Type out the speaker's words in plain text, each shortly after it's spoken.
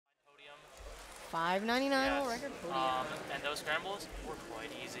599 world record podium. And those scrambles were quite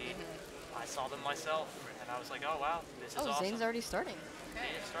easy. I saw them myself, and I was like, oh wow, this is awesome. Zayn's already starting. Okay,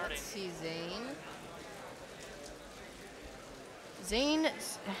 starting. Let's see Zayn. Zayn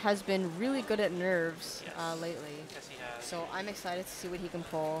has been really good at nerves lately. Yes, he has. So I'm excited to see what he can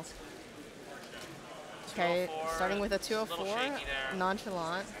pull. Okay, starting with a 204,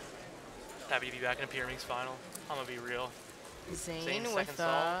 nonchalant. Happy to be back in a Pyramix final. I'm gonna be real. Zayn with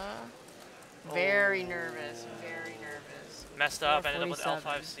a very nervous, very nervous. Messed up, ended up with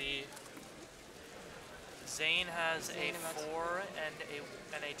L5C. Zayn has a 4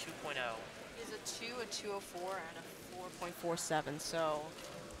 and a 2.0. He's a 2, a 204, and a 4.47. So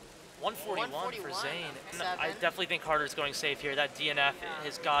 141 for Zayn. I definitely think Carter's going safe here. That DNF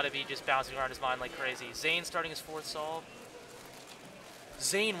has got to be just bouncing around his mind like crazy. Zayn starting his 4th solve.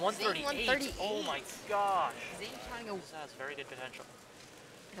 Zayn 138. Oh my gosh. Zayn trying to go. This has very good potential.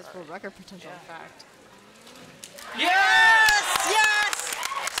 Has world record potential, in fact. Yes! Yes!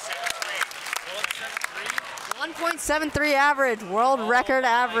 1.73 average, world record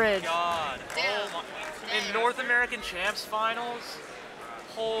average. God. Damn. Oh my. In North American Champs finals?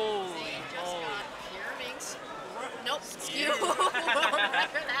 Holy moly. Pyramix. Nope, Skewb. World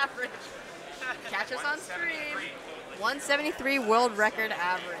record average. Catch us on stream. 173 world record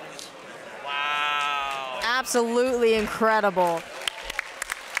average. Wow. Absolutely incredible.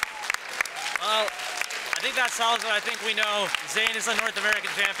 Well, I think that solves it. I think we know Zayn is the North American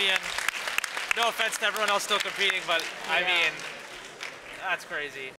champion. No offense to everyone else still competing, but I mean, that's crazy.